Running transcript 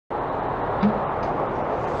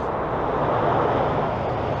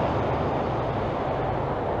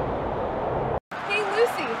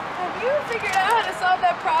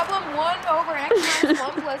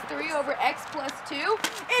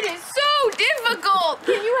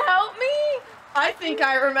I think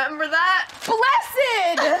I remember that.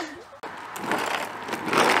 Blessed!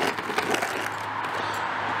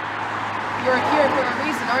 You're here for a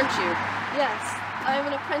reason, aren't you? Yes, I am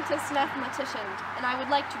an apprentice mathematician, and I would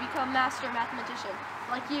like to become master mathematician,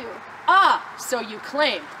 like you. Ah, so you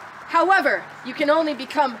claim. However, you can only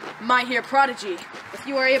become my here prodigy if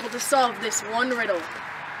you are able to solve this one riddle.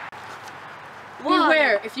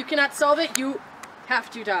 Beware, if you cannot solve it, you have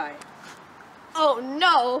to die. Oh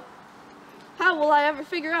no! How will I ever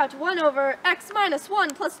figure out 1 over x minus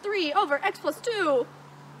 1 plus 3 over x plus 2?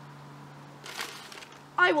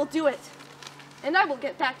 I will do it, and I will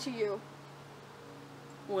get back to you.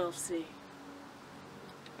 We'll see.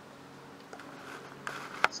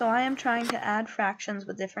 So I am trying to add fractions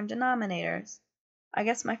with different denominators. I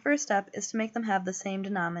guess my first step is to make them have the same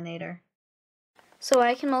denominator. So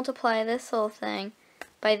I can multiply this whole thing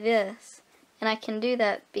by this, and I can do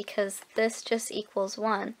that because this just equals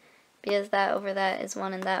 1, because that over that is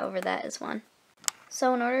 1 and that over that is 1.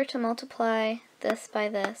 So in order to multiply this by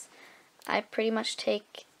this, I pretty much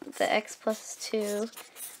take the x plus 2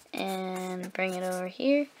 and bring it over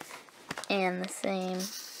here, and the same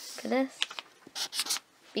for this,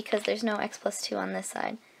 because there's no x plus 2 on this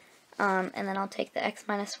side. And then I'll take the x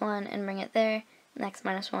minus 1 and bring it there, and x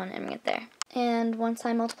minus 1 and bring it there. And once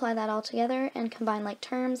I multiply that all together and combine like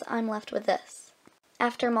terms, I'm left with this.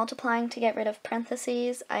 After multiplying to get rid of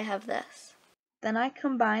parentheses, I have this. Then I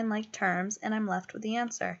combine like terms and I'm left with the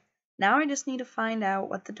answer. Now I just need to find out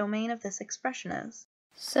what the domain of this expression is.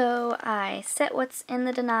 So I set what's in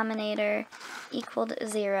the denominator equal to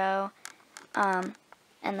 0, and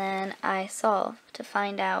then I solve to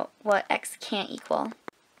find out what x can't equal.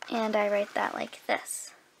 And I write that like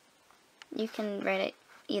this. You can write it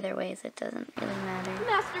either ways, it doesn't really matter.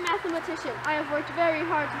 Master mathematician, I have worked very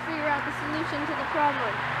hard to figure out the solution to the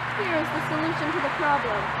problem. Here is the solution to the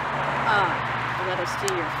problem. Ah, let us see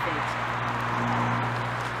your fate.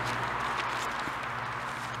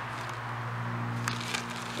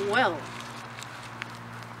 Well,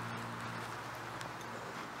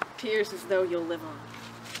 appears as though you'll live on.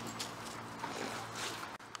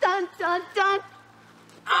 Dun dun dun!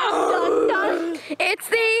 Dun dun! It's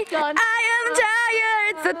the Dun. I am tired,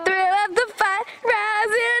 it's the thrill of the fight,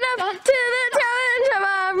 rising up Dun. to the challenge of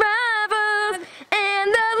our rivals. And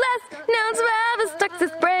the less known survivor stuck to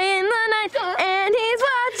spray in the night, and he's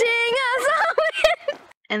watching us all win.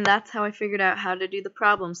 And that's how I figured out how to do the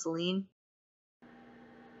problem, Celine.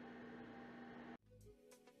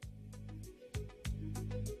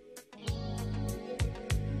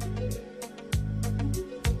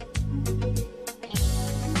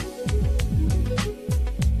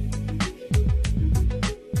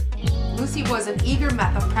 Lucy was an eager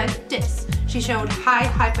math apprentice. She showed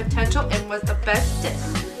high potential and was the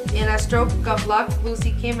bestest. In a stroke of luck,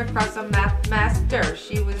 Lucy came across a math master.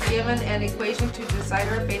 She was given an equation to decide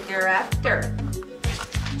her fate thereafter.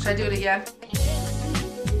 Should I do it again?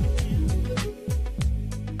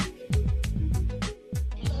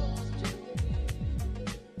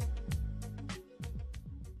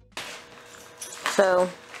 So,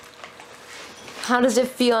 how does it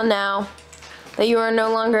feel now that you are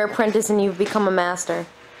no longer an apprentice and you've become a master?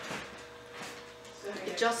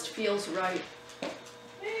 It just feels right.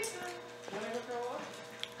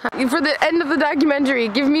 For the end of the documentary,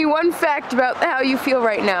 give me one fact about how you feel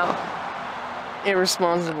right now.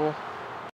 Irresponsible.